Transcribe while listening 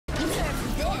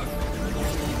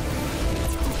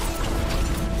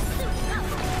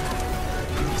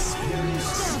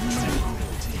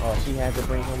She had to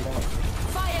bring him back.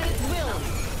 Fire at will.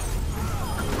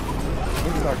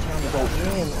 This is our time to go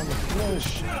in on the finish.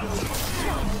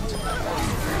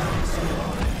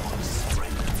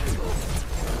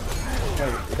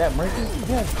 Wait, is that Mercy?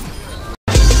 Yes.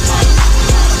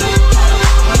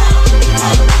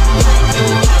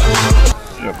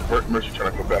 Yeah, Mercy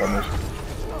trying to go bad on this.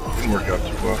 Didn't work out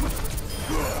too well.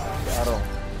 I don't.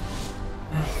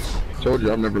 Told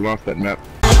you I've never lost that map.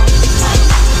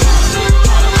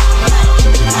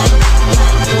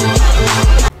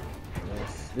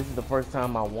 This is the first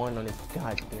time I won on this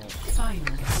goddamn. Final.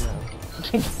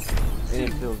 And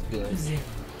it feels good.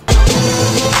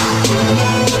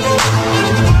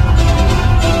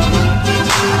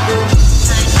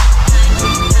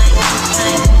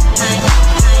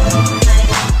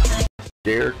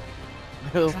 Scared?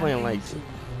 They was playing like,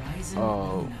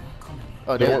 oh,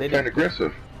 they weren't playing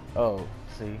aggressive. Oh,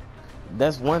 see,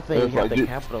 that's one thing you have to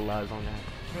capitalize on that.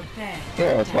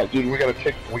 Yeah, it's like, dude, we gotta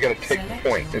take the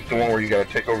point. It's the one where you gotta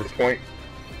take over the point.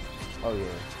 Oh yeah.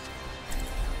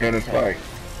 And it's like,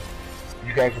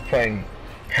 you guys are playing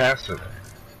passive.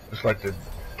 It's like the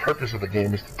purpose of the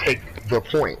game is to take the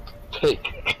point. Take.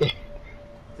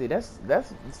 See, that's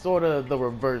sort of the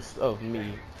reverse of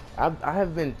me. I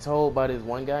have been told by this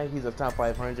one guy, he's a top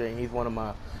 500 and he's one of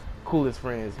my coolest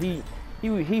friends. He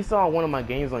saw one of my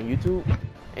games on YouTube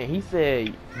and he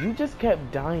said, you just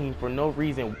kept dying for no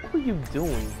reason. What were you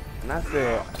doing? And I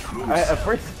said, at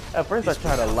first I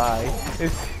tried to lie.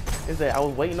 He said, I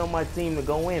was waiting on my team to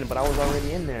go in, but I was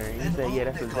already in there. And he said, yeah,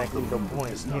 that's exactly the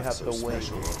point. You have to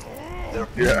wait.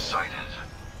 Yeah.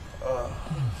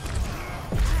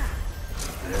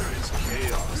 There is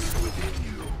chaos within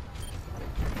you.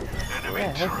 Enemy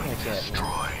turret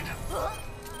destroyed.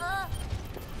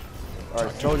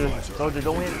 Alright, soldier,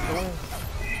 go in.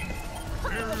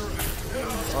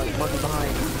 Alright, monkey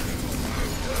behind.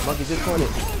 Monkey just caught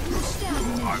it.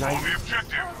 Nice. The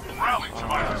objective. Rally to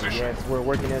my position. Yes, we're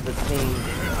working as a team.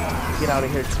 Get out of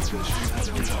here.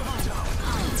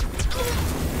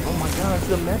 Oh my god,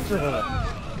 Symmetra.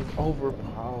 It's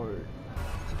overpowered.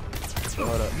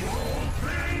 Hold up.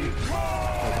 Oh,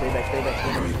 stay back.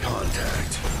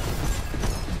 Contact.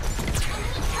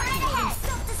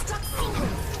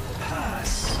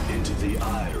 Pass into the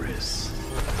iris.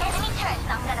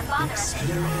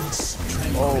 Experience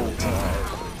strength. Oh,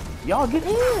 y'all get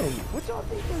in. What y'all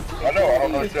thinking? I know, I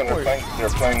don't understand. They're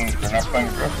not playing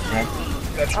aggressive, man.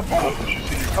 That's I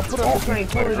put up the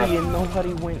tranquility and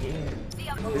nobody went in.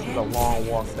 This is a long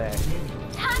walk back.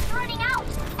 Time's running out.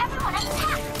 Everyone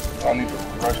attack. I'll need to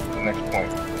rush to the next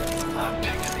point. I'm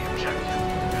taking the objective.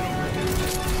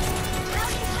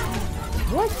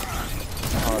 What?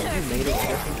 Oh, you made it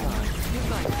just in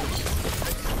time.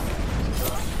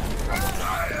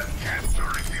 I am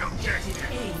capturing the objective.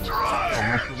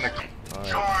 Drive.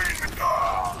 Join the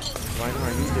guard.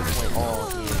 Reinhardt, you just went all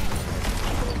in.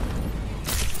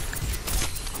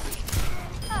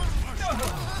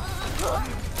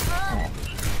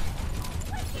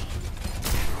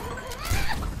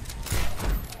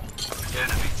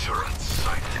 Enemy turret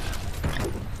sighted. Oh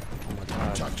my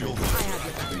god.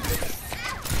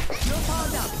 You're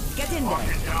powered up. Get in there.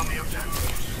 Locking down the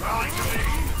objective. Rally to me.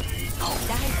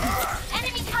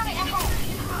 Enemy turret ahead.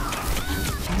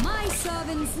 My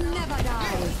servants never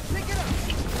die. Pick it up.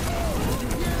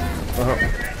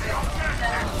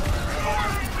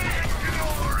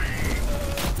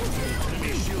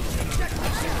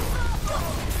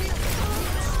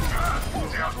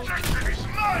 The objective is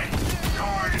mine.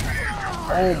 Join me.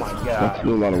 Oh my god. That's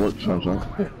still a lot of work, Sunshine.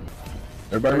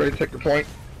 Everybody ready to take the point?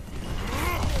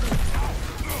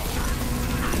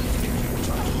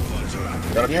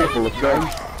 Got a triple, let's go.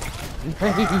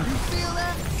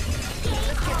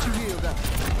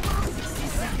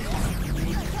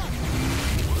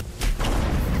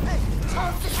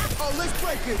 Oh, let's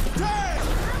break it!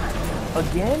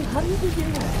 Again? How do you keep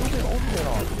getting stupid ultimate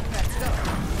off?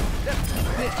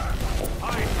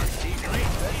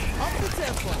 Up the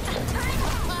tempo!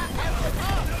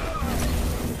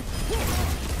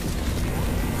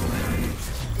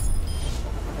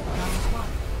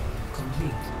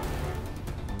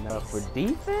 No, for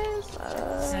defense?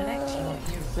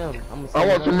 I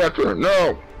want some Metro.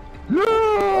 No! No!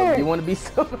 Oh, you want to be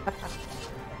some?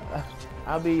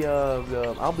 I'll be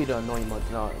the annoying one.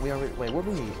 No, we already. Wait, what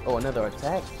do we need? Oh, another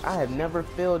attack. I have never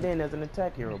filled in as an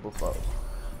attack hero before.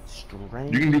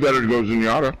 Strange. You can do that as goes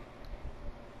Zenyatta.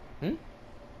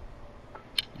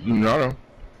 Zenyatta.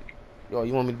 Yo,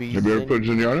 you want me to be? Have you ever put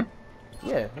Zenyatta?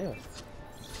 Yeah.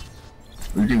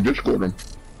 You can Discord them.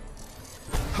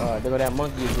 There go that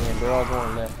monkey again. They're all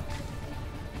going left.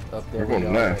 Up there. They're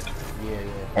going left. Yeah.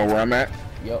 Oh, where I'm at?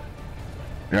 Yup.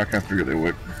 Yeah, I can't figure they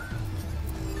would.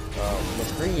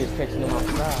 McCree is catching him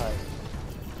outside.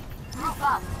 Group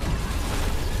up.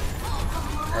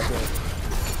 Okay.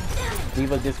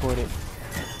 Diva discorded.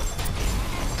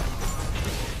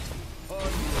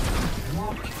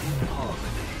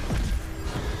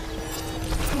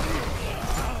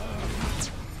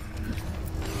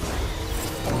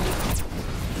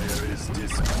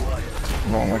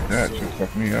 I don't like that. Just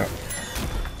fuck me up.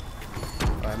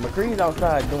 Alright, McCree's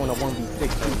outside doing a 1v6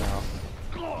 right now.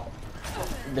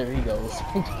 There he goes.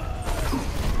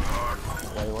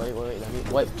 wait. Let me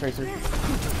wipe Tracer.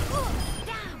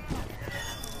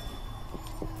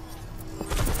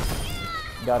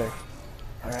 Got her.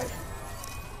 Alright.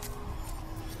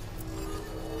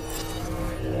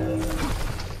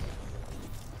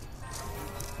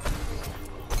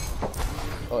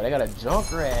 Oh, they got a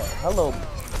Junkrat. Hello.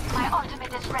 My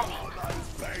ultimate is ready.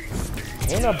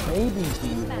 And a baby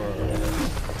diva.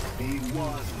 Be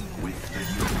one with the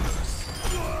universe.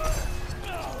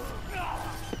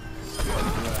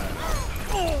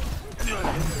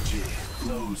 Energy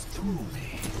flows through me.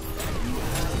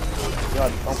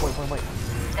 God, oh, wait.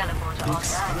 Teleporter online.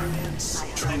 Experience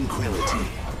tranquility.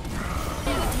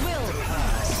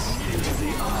 Pass into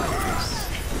the eyes.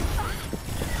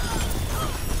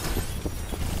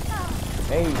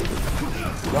 Hey,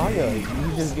 Yaya,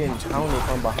 you just getting pounded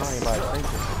from behind by a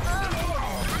Tracer.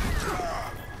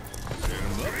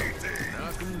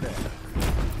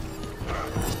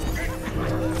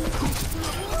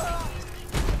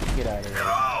 Get out of here.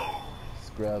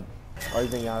 Scrub. Or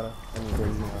Zenyatta. I mean,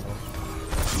 there's Zenyatta.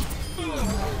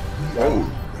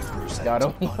 Oh, Got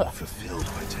him. Unfulfilled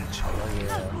potential. Oh,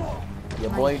 yeah.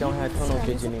 Your boy don't have tunnel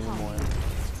vision anymore.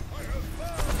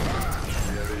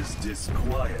 There is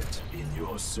disquiet in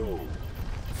your soul.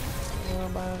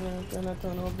 Nobody's gonna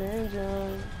tunnel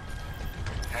vision.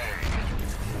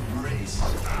 Embrace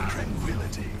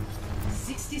tranquility.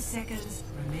 60 seconds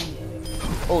remaining.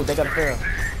 Oh, they got a Pharaoh.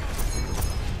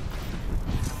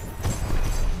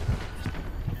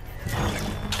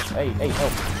 Hey,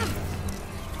 help.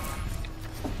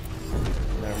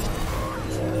 Never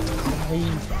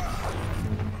mind.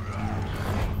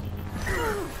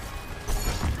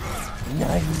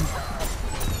 Nice.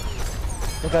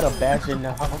 They got a Bastion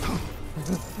now.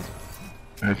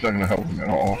 it's not gonna help him at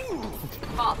all.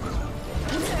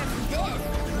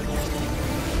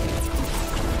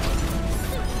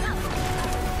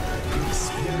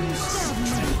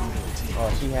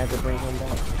 Oh, she had to bring him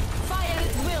back. Fire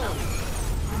at will.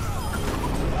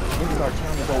 This is our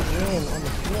time to go in on the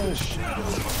finish.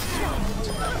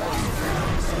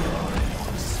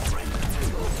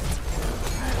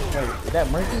 Wait, is that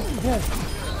Mercy? Yes.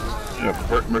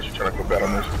 Yeah, Mercy trying to go bad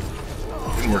on this.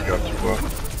 Didn't work out too well.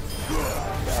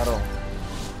 Got him.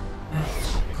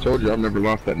 Told you I've never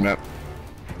lost that map.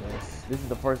 Yes. This is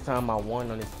the first time I won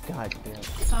on this goddamn.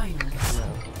 Final.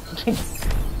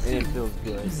 It feels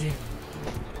good.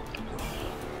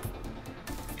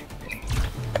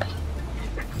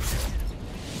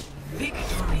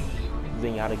 Victory.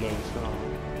 Zenyatta game strong.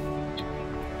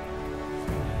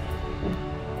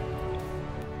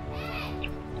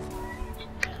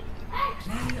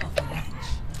 Play of the match.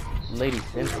 Lady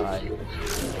Senpai.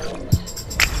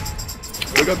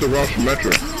 They got the Ross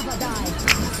Metro. Never die.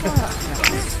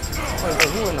 Wait,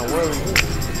 who in the world is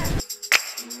this?